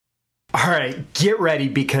All right, get ready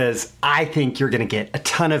because I think you're going to get a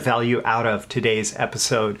ton of value out of today's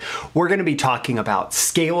episode. We're going to be talking about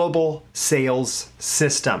scalable sales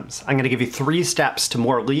systems. I'm going to give you 3 steps to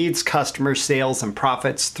more leads, customers, sales, and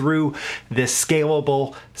profits through this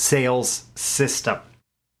scalable sales system.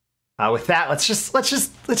 With that, let's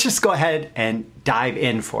just go ahead and dive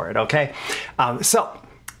in for it. Okay. So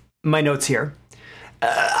my notes here.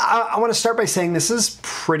 I want to start by saying this is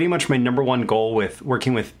pretty much my number one goal with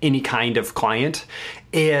working with any kind of client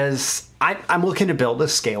is I'm looking to build a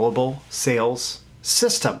scalable sales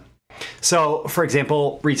system. So, for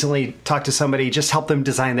example, recently talked to somebody, just helped them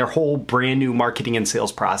design their whole brand new marketing and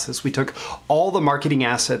sales process. We took all the marketing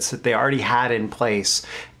assets that they already had in place,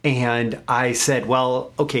 and I said,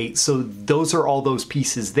 well, okay, so those are all those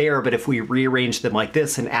pieces there, but if we rearrange them like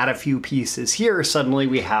this and add a few pieces here, suddenly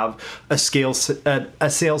we have a sales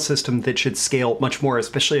system that should scale much more,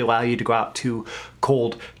 especially allow you to go out to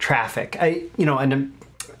cold traffic.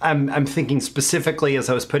 I'm thinking specifically as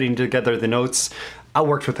I was putting together the notes. I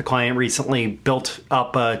worked with a client recently, built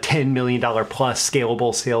up a $10 million plus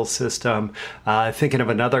scalable sales system. Thinking of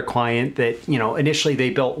another client that, initially they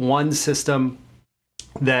built one system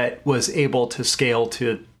that was able to scale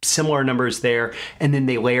to similar numbers there. And then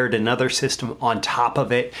they layered another system on top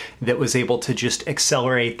of it that was able to just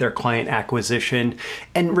accelerate their client acquisition.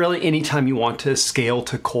 And really, anytime you want to scale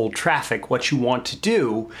to cold traffic, what you want to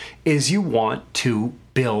do is you want to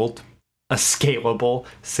build a scalable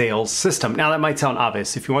sales system. Now, that might sound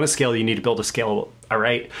obvious. If you want to scale, you need to build a scalable, all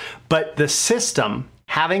right? But the system,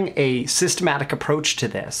 having a systematic approach to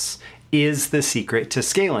this is the secret to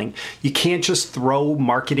scaling. You can't just throw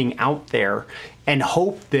marketing out there and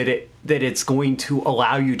hope that it's going to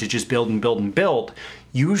allow you to just build and build and build.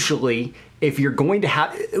 Usually, if you're going to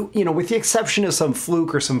have, with the exception of some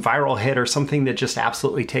fluke or some viral hit or something that just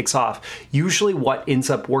absolutely takes off, usually what ends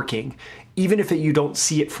up working, even if you don't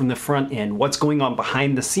see it from the front end, what's going on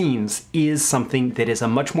behind the scenes is something that is a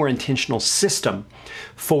much more intentional system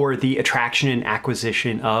for the attraction and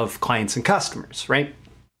acquisition of clients and customers, right?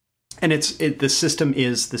 And the system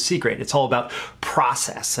is the secret. It's all about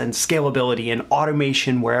process and scalability and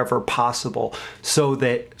automation wherever possible, so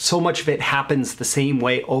that so much of it happens the same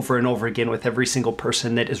way over and over again with every single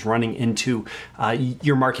person that is running into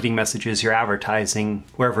your marketing messages, your advertising,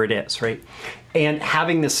 wherever it is, right? And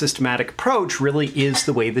having this systematic approach really is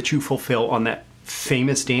the way that you fulfill on that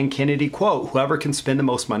famous Dan Kennedy quote, whoever can spend the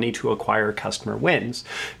most money to acquire a customer wins.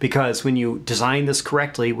 Because when you design this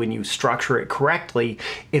correctly, when you structure it correctly,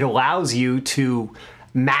 it allows you to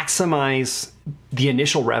maximize the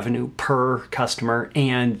initial revenue per customer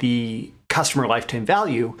and the customer lifetime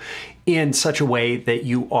value in such a way that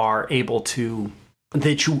you are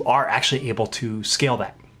actually able to scale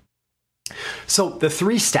that. So the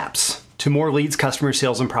 3 steps to more leads, customers,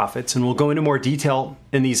 sales, and profits, and we'll go into more detail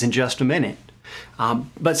in these in just a minute.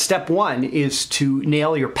 But step 1 is to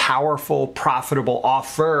nail your powerful, profitable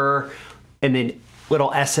offer, and then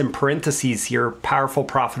little S in parentheses here, powerful,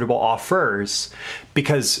 profitable offers,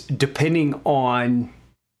 because depending on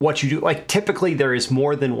what you do, like typically there is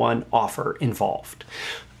more than one offer involved.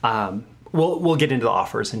 We'll get into the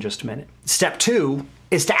offers in just a minute. Step 2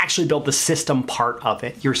 is to actually build the system part of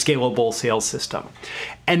it, your scalable sales system.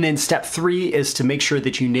 And then step 3 is to make sure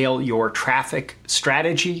that you nail your traffic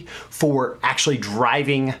strategy for actually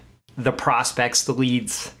driving the prospects, the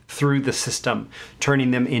leads through the system,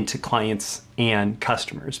 turning them into clients and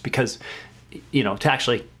customers. Because, to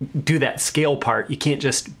actually do that scale part, you can't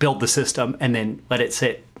just build the system and then let it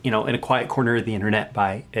sit, in a quiet corner of the internet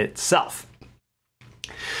by itself.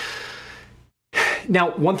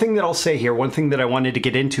 Now, one thing that I'll say here, one thing that I wanted to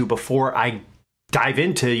get into before I dive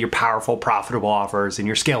into your powerful, profitable offers and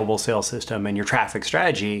your scalable sales system and your traffic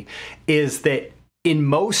strategy is that in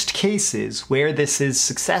most cases where this is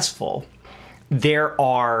successful, there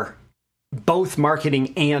are both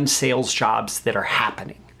marketing and sales jobs that are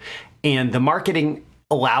happening. And the marketing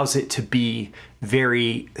allows it to be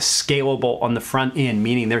very scalable on the front end,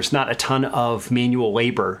 meaning there's not a ton of manual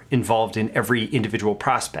labor involved in every individual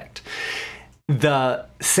prospect. The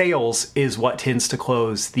sales is what tends to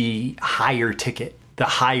close the higher ticket, the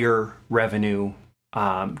higher revenue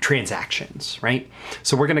transactions, right?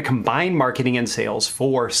 So we're going to combine marketing and sales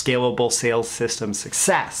for scalable sales system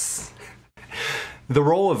success. The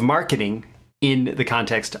role of marketing in the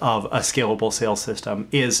context of a scalable sales system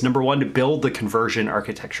is, number 1, to build the conversion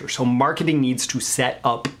architecture. So marketing needs to set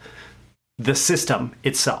up the system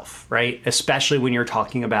itself, right? Especially when you're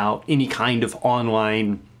talking about any kind of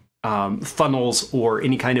online funnels or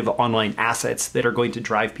any kind of online assets that are going to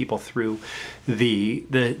drive people through the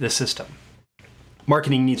system.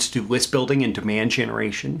 Marketing needs to do list building and demand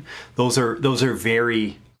generation. Those are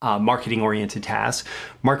very marketing oriented tasks.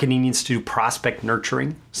 Marketing needs to do prospect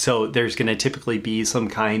nurturing. So there's going to typically be some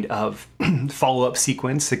kind of follow-up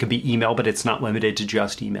sequence. It could be email, but it's not limited to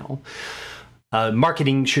just email.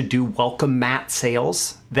 Marketing should do welcome mat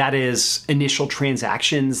sales. That is initial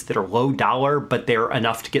transactions that are low dollar, but they're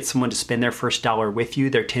enough to get someone to spend their first dollar with you.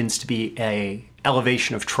 There tends to be a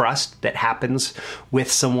elevation of trust that happens with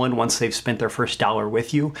someone once they've spent their first dollar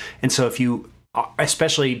with you. And so if you,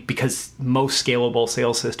 especially because most scalable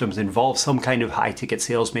sales systems involve some kind of high ticket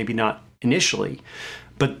sales, maybe not initially,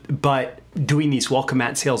 but doing these welcome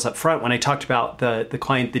mat sales up front. When I talked about the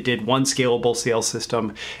client that did one scalable sales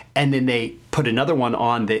system and then they put another one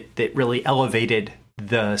on that really elevated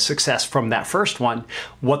the success from that first one,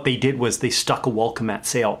 what they did was they stuck a welcome mat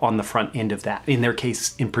sale on the front end of that. In their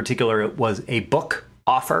case in particular, it was a book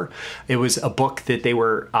offer. It was a book that they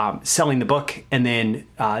were selling the book, and then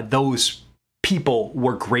those people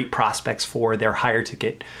were great prospects for their higher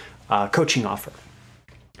ticket coaching offer.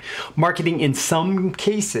 Marketing in some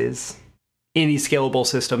cases in these scalable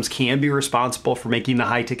systems can be responsible for making the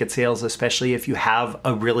high ticket sales, especially if you have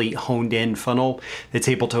a really honed in funnel that's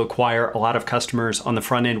able to acquire a lot of customers on the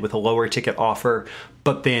front end with a lower ticket offer,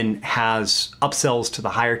 but then has upsells to the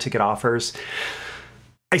higher ticket offers.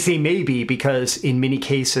 I say maybe because in many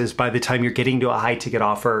cases, by the time you're getting to a high ticket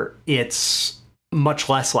offer, it's much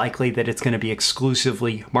less likely that it's going to be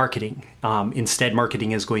exclusively marketing. Instead,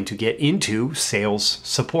 marketing is going to get into sales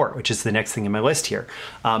support, which is the next thing in my list here,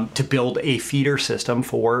 to build a feeder system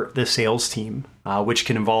for the sales team, which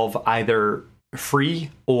can involve either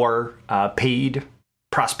free or paid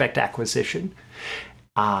prospect acquisition,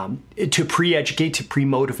 to pre-educate, to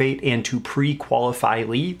pre-motivate, and to pre-qualify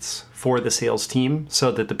leads for the sales team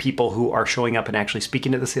so that the people who are showing up and actually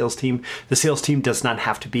speaking to the sales team does not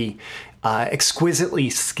have to be exquisitely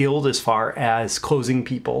skilled as far as closing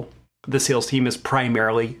people. The sales team is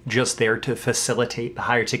primarily just there to facilitate the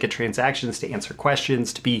higher ticket transactions, to answer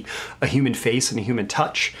questions, to be a human face and a human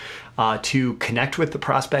touch, to connect with the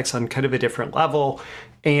prospects on kind of a different level,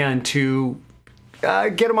 and to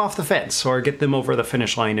get them off the fence or get them over the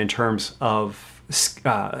finish line in terms of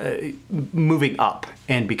moving up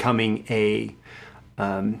and becoming a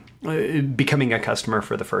customer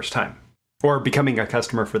for the first time, or becoming a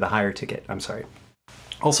customer for the higher ticket. I'm sorry.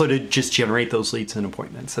 Also to just generate those leads and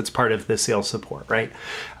appointments. That's part of the sales support, right?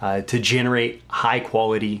 To generate high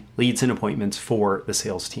quality leads and appointments for the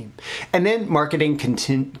sales team. And then marketing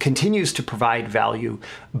continues to provide value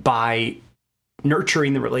by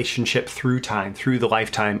nurturing the relationship through time, through the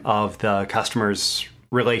lifetime of the customer's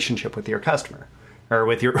relationship with your customer or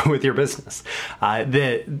with your business.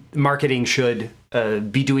 The marketing should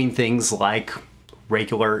be doing things like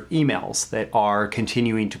regular emails that are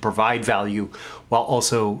continuing to provide value while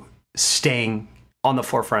also staying on the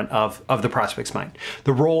forefront of the prospect's mind.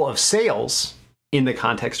 The role of sales in the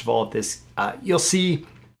context of all of this, you'll see.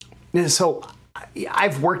 So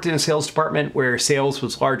I've worked in a sales department where sales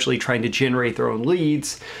was largely trying to generate their own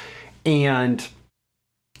leads. And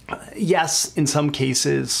yes, in some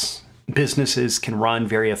cases, businesses can run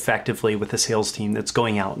very effectively with a sales team that's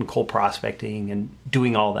going out and cold prospecting and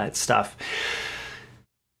doing all that stuff.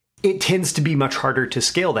 It tends to be much harder to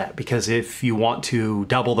scale that because if you want to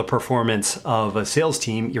double the performance of a sales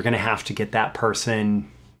team, you're going to have to get that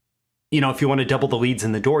person, if you want to double the leads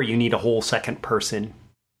in the door, you need a whole second person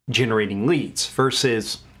generating leads,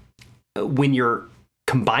 versus when you're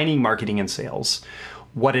combining marketing and sales,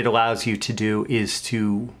 what it allows you to do is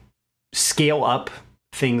to scale up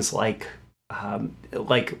things like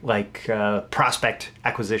prospect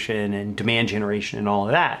acquisition and demand generation and all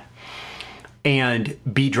of that, and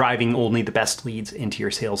be driving only the best leads into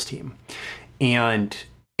your sales team. And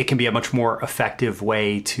it can be a much more effective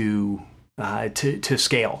way to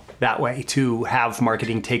scale that way, to have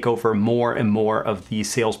marketing take over more and more of the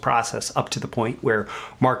sales process up to the point where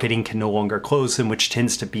marketing can no longer close them, which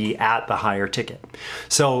tends to be at the higher ticket.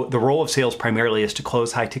 So the role of sales primarily is to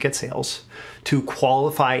close high ticket sales, to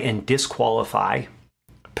qualify and disqualify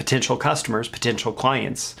potential customers, potential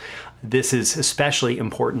clients. This is especially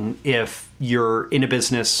important if you're in a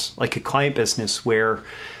business like a client business where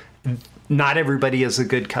not everybody is a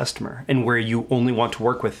good customer and where you only want to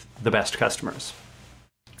work with the best customers.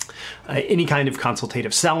 Any kind of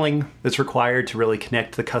consultative selling that's required to really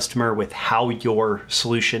connect the customer with how your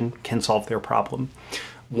solution can solve their problem.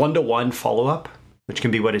 One-to-one follow-up, which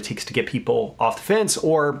can be what it takes to get people off the fence,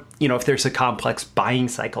 or if there's a complex buying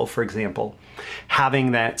cycle, for example,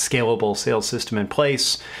 having that scalable sales system in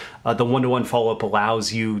place. The one-to-one follow-up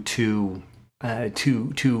allows you to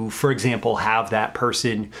for example, have that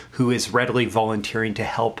person who is readily volunteering to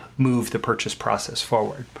help move the purchase process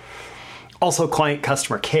forward. Also, client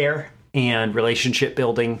customer care and relationship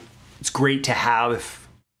building. It's great to have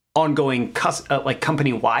ongoing like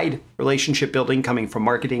company-wide relationship building coming from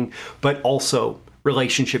marketing, but also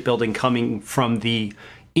relationship building coming from the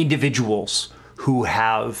individuals who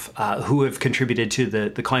have contributed to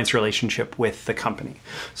the client's relationship with the company.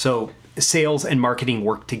 So sales and marketing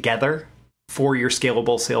work together for your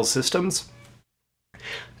scalable sales systems.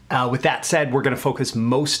 With that said, we're going to focus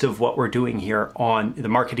most of what we're doing here on the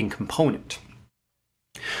marketing component.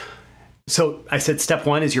 So I said step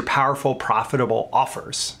one is your powerful, profitable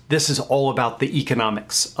offers. This is all about the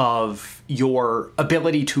economics of your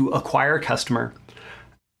ability to acquire a customer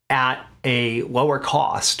at a lower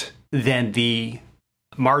cost than the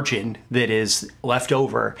margin that is left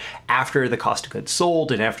over after the cost of goods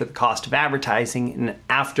sold and after the cost of advertising and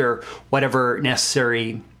after whatever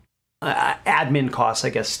necessary admin costs, I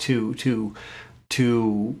guess, to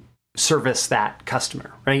service that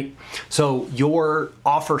customer, right? So your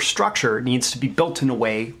offer structure needs to be built in a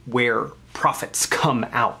way where profits come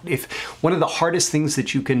out. If one of the hardest things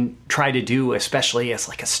that you can try to do, especially as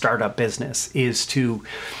like a startup business, is to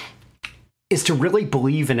really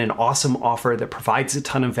believe in an awesome offer that provides a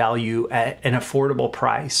ton of value at an affordable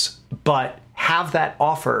price, but have that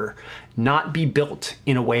offer not be built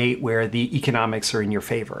in a way where the economics are in your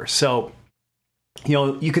favor. So,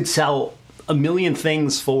 you could sell a million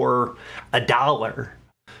things for $1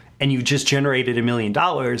 and you just generated $1 million,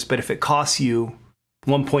 but if it costs you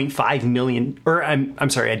 1.5 million, or I'm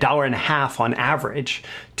sorry, $1.50 on average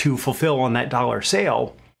to fulfill on that dollar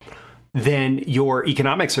sale, then your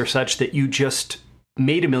economics are such that you just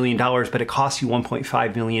made $1 million, but it costs you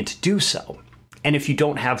 1.5 million to do so. And if you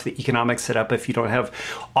don't have the economics set up, if you don't have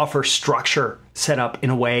offer structure set up in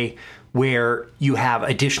a way where you have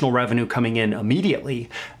additional revenue coming in immediately,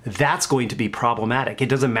 that's going to be problematic. It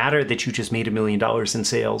doesn't matter that you just made $1 million in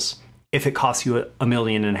sales if it costs you $1.5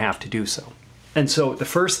 million to do so. And so the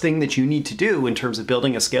first thing that you need to do in terms of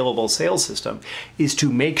building a scalable sales system is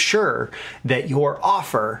to make sure that your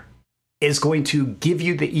offer is going to give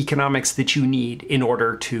you the economics that you need in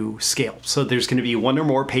order to scale. So there's going to be one or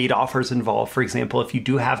more paid offers involved. For example, if you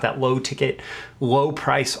do have that low ticket, low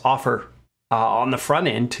price offer on the front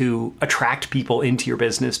end to attract people into your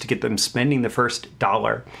business, to get them spending the first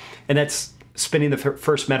dollar, and that's spending the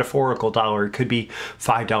first metaphorical dollar. It could be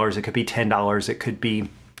 $5, it could be $10, it could be,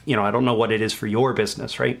 I don't know what it is for your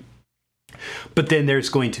business, right? But then there's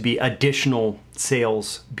going to be additional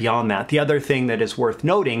sales beyond that. The other thing that is worth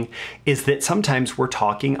noting is that sometimes we're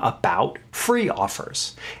talking about free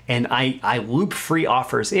offers. And I loop free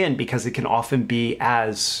offers in because it can often be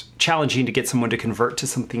as challenging to get someone to convert to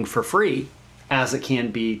something for free as it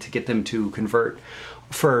can be to get them to convert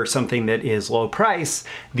for something that is low price.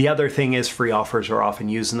 The other thing is free offers are often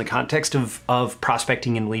used in the context of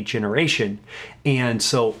prospecting and lead generation. And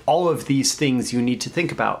so all of these things you need to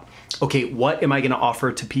think about. Okay, what am I going to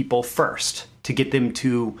offer to people first to get them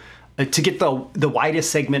to get the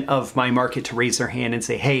widest segment of my market to raise their hand and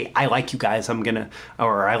say, hey, I like you guys.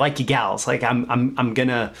 Or I like you gals. Like I'm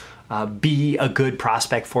gonna be a good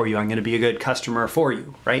prospect for you. I'm gonna be a good customer for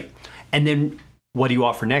you, right? And then what do you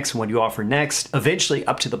offer next and what do you offer next? Eventually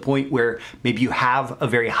up to the point where maybe you have a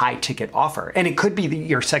very high ticket offer. And it could be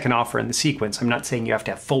your second offer in the sequence. I'm not saying you have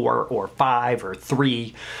to have 4 or 5 or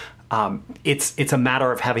 3. It's a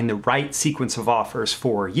matter of having the right sequence of offers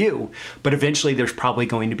for you, but eventually there's probably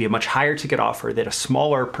going to be a much higher ticket offer that a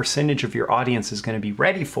smaller percentage of your audience is going to be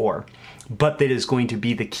ready for, but that is going to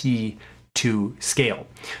be the key to scale.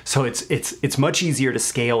 So it's much easier to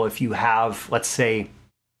scale if you have, let's say,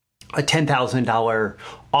 a $10,000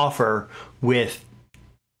 offer with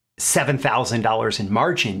 $7,000 in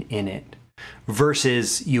margin in it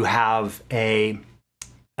versus you have a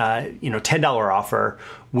 $10 offer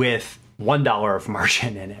with $1 of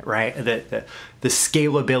margin in it, right? The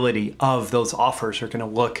scalability of those offers are going to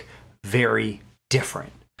look very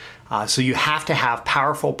different. So you have to have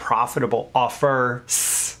powerful, profitable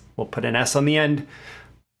offers. We'll put an S on the end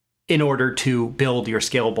in order to build your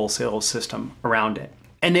scalable sales system around it.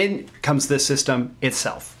 And then comes the system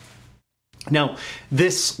itself. Now,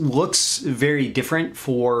 this looks very different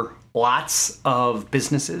for lots of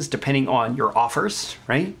businesses depending on your offers,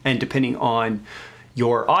 right? And depending on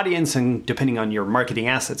your audience and depending on your marketing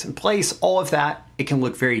assets in place, all of that, it can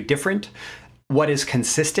look very different. What is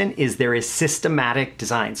consistent is there is systematic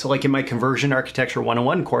design. So like in my Conversion Architecture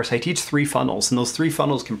 101 course, I teach 3 funnels, and those 3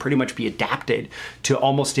 funnels can pretty much be adapted to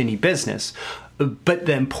almost any business. But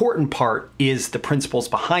the important part is the principles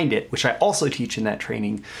behind it, which I also teach in that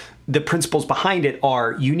training. the principles behind it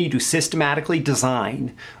are you need to systematically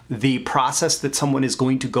design the process that someone is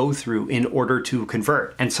going to go through in order to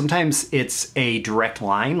convert. And sometimes it's a direct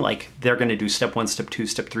line, like they're going to do step 1, step 2,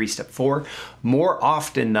 step 3, step 4. More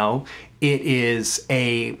often though, it's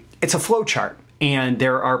a flow chart. And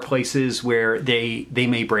there are places where they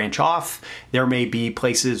may branch off. There may be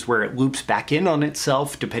places where it loops back in on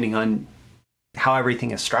itself, depending on how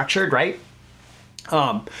everything is structured, right?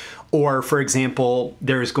 Or for example,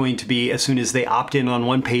 there's going to be, as soon as they opt in on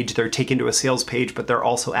one page, they're taken to a sales page, but they're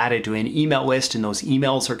also added to an email list, and those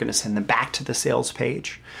emails are going to send them back to the sales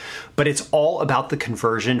page. But it's all about the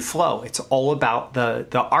conversion flow. It's all about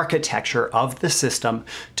the architecture of the system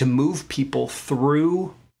to move people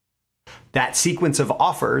through that sequence of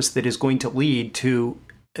offers that is going to lead to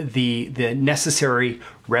the necessary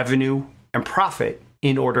revenue and profit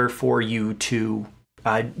in order for you to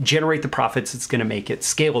generate the profits that's going to make it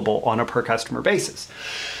scalable on a per customer basis.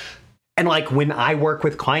 And like when I work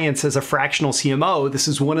with clients as a fractional CMO, this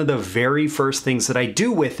is one of the very first things that I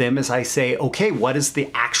do with them is I say, okay, what does the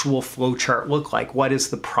actual flow chart look like? What does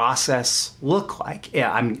the process look like?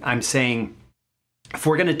 Yeah, I'm saying if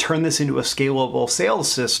we're going to turn this into a scalable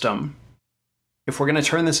sales system,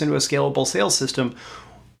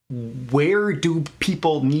 where do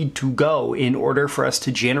people need to go in order for us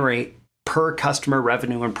to generate per customer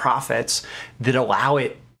revenue and profits that allow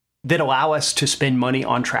us to spend money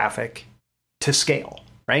on traffic to scale,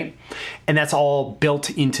 right? And that's all built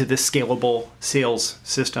into the scalable sales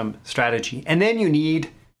system strategy. And then you need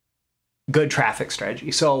good traffic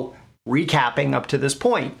strategy. So recapping up to this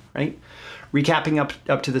point, right? Recapping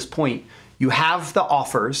up to this point, you have the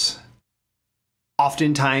offers,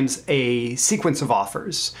 oftentimes a sequence of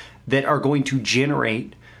offers that are going to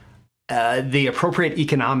generate the appropriate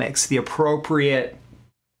economics, the appropriate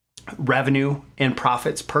revenue and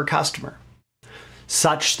profits per customer,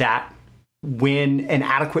 such that when an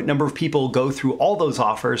adequate number of people go through all those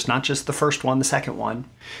offers, not just the first one, the second one,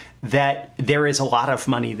 that there is a lot of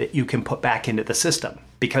money that you can put back into the system,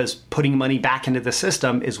 because putting money back into the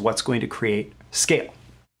system is what's going to create scale.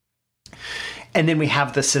 And then we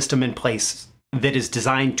have the system in place that is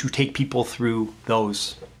designed to take people through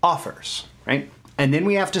those offers, right? And then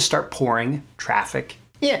we have to start pouring traffic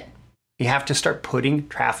in. You have to start putting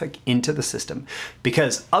traffic into the system,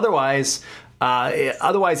 because otherwise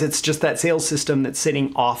it's just that sales system that's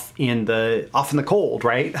sitting off in the cold,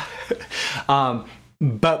 right?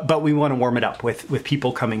 But we want to warm it up with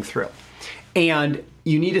people coming through. And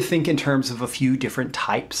you need to think in terms of a few different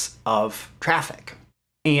types of traffic.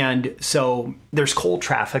 And so there's cold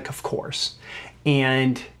traffic, of course.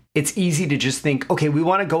 And it's easy to just think, okay, we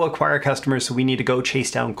want to go acquire customers, so we need to go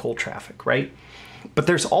chase down cold traffic, right? But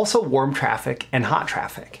there's also warm traffic and hot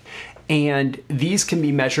traffic. And these can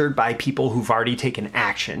be measured by people who've already taken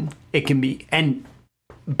action. It can be, and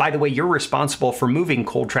by the way, you're responsible for moving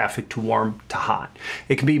cold traffic to warm to hot.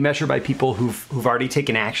 It can be measured by people who've already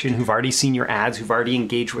taken action, who've already seen your ads, who've already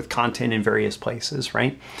engaged with content in various places,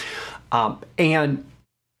 right? And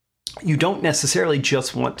you don't necessarily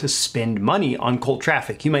just want to spend money on cold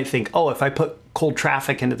traffic. You might think, oh, if I put cold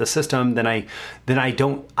traffic into the system, then I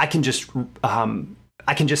can just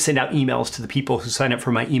send out emails to the people who sign up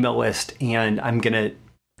for my email list, and I'm gonna,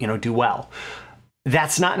 do well.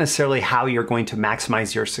 That's not necessarily how you're going to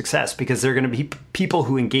maximize your success, because there are going to be people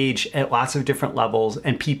who engage at lots of different levels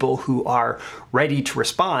and people who are ready to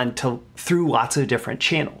respond through lots of different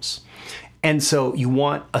channels. And so you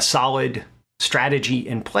want a solid strategy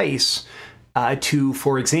in place to,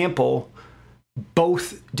 for example,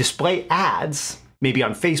 both display ads, maybe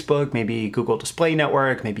on Facebook, maybe Google Display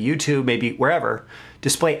Network, maybe YouTube, maybe wherever,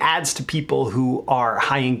 display ads to people who are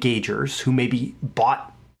high engagers, who maybe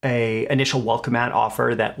bought a initial welcome ad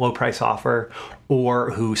offer, that low price offer,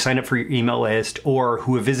 or who signed up for your email list, or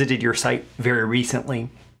who have visited your site very recently,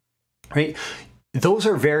 right? Those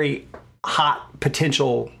are very hot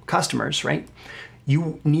potential customers, right?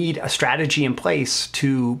 You need a strategy in place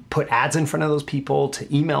to put ads in front of those people,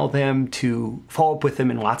 to email them, to follow up with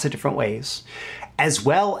them in lots of different ways, as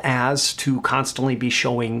well as to constantly be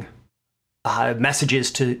showing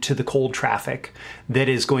messages to the cold traffic that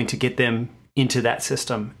is going to get them into that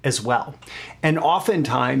system as well. And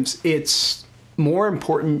oftentimes it's more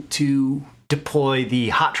important to deploy the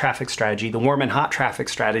hot traffic strategy, the warm and hot traffic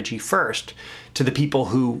strategy first to the people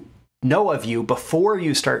who know of you before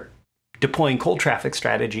you start deploying cold traffic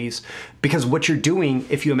strategies. Because what you're doing,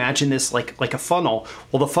 if you imagine this like a funnel,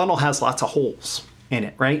 well, the funnel has lots of holes in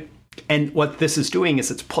it, right? And what this is doing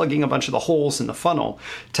is it's plugging a bunch of the holes in the funnel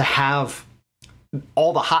to have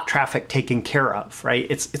all the hot traffic taken care of, right?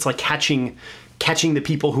 It's like catching the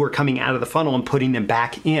people who are coming out of the funnel and putting them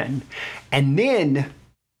back in. And then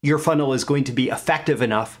your funnel is going to be effective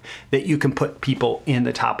enough that you can put people in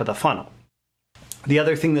the top of the funnel. The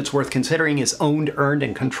other thing that's worth considering is owned, earned,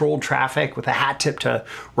 and controlled traffic, with a hat tip to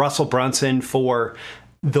Russell Brunson for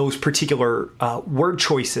those particular word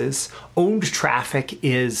choices. Owned traffic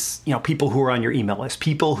is, people who are on your email list,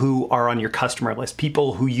 people who are on your customer list,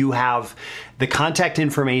 people who you have the contact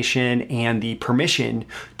information and the permission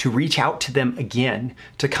to reach out to them again,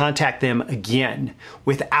 to contact them again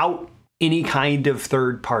without any kind of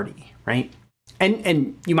third party, right?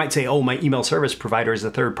 And you might say, oh, my email service provider is a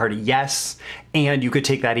third party. Yes, and you could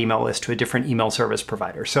take that email list to a different email service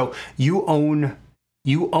provider. So you own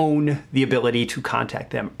the ability to contact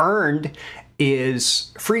them. Earned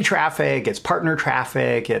is free traffic, it's partner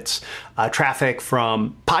traffic, it's traffic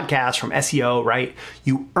from podcasts, from SEO, right?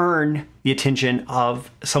 You earn the attention of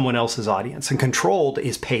someone else's audience. And controlled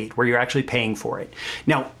is paid, where you're actually paying for it.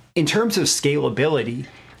 Now, in terms of scalability,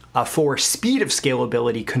 for speed of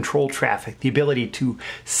scalability, controlled traffic, the ability to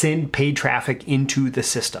send paid traffic into the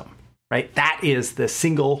system, right? That is the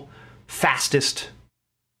single fastest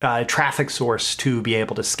traffic source to be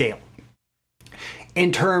able to scale.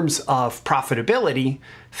 In terms of profitability,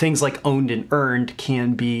 things like owned and earned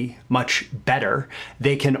can be much better.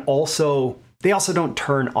 They also don't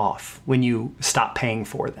turn off when you stop paying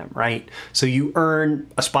for them, right? So you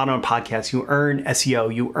earn a spot on podcasts, you earn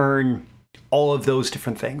SEO, you earn all of those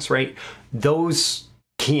different things, right? Those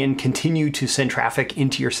can continue to send traffic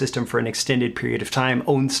into your system for an extended period of time.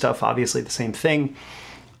 Owned stuff, obviously the same thing.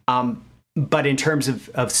 But in terms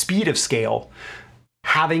of speed of scale,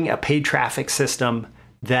 having a paid traffic system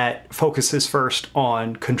that focuses first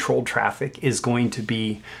on controlled traffic is going to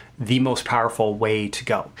be the most powerful way to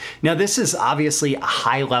go. Now, this is obviously a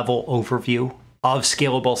high-level overview of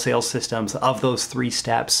scalable sales systems, of those 3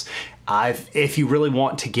 steps. If you really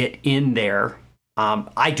want to get in there,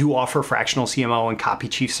 I do offer fractional CMO and copy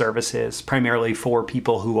chief services, primarily for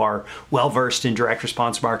people who are well-versed in direct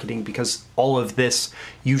response marketing, because all of this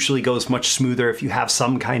usually goes much smoother if you have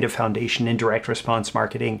some kind of foundation in direct response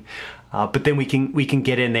marketing. But then we can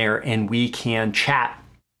get in there and we can chat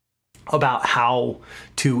about how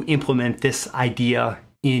to implement this idea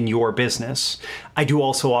in your business. I do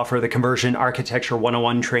also offer the Conversion Architecture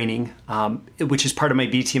 101 training, which is part of my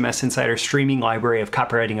BTMS Insider streaming library of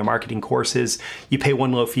copywriting and marketing courses. You pay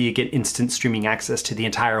one low fee, you get instant streaming access to the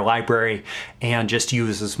entire library, and just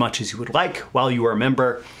use as much as you would like while you are a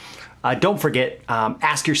member. Don't forget,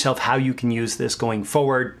 ask yourself how you can use this going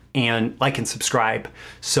forward, and like and subscribe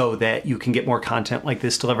so that you can get more content like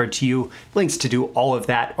this delivered to you. Links to do all of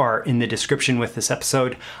that are in the description with this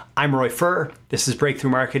episode. I'm Roy Furr. This is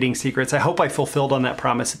Breakthrough Marketing Secrets. I hope I fulfilled on that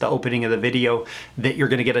promise at the opening of the video that you're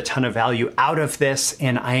going to get a ton of value out of this,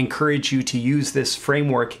 and I encourage you to use this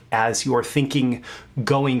framework as you're thinking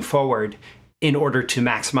going forward in order to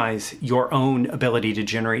maximize your own ability to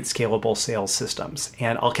generate scalable sales systems.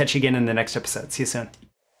 And I'll catch you again in the next episode. See you soon.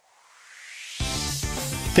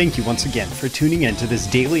 Thank you once again for tuning in to this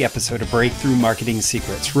daily episode of Breakthrough Marketing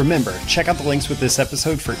Secrets. Remember, check out the links with this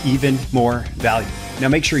episode for even more value. Now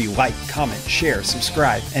make sure you like, comment, share,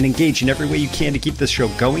 subscribe, and engage in every way you can to keep this show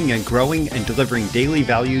going and growing and delivering daily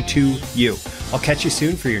value to you. I'll catch you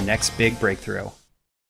soon for your next big breakthrough.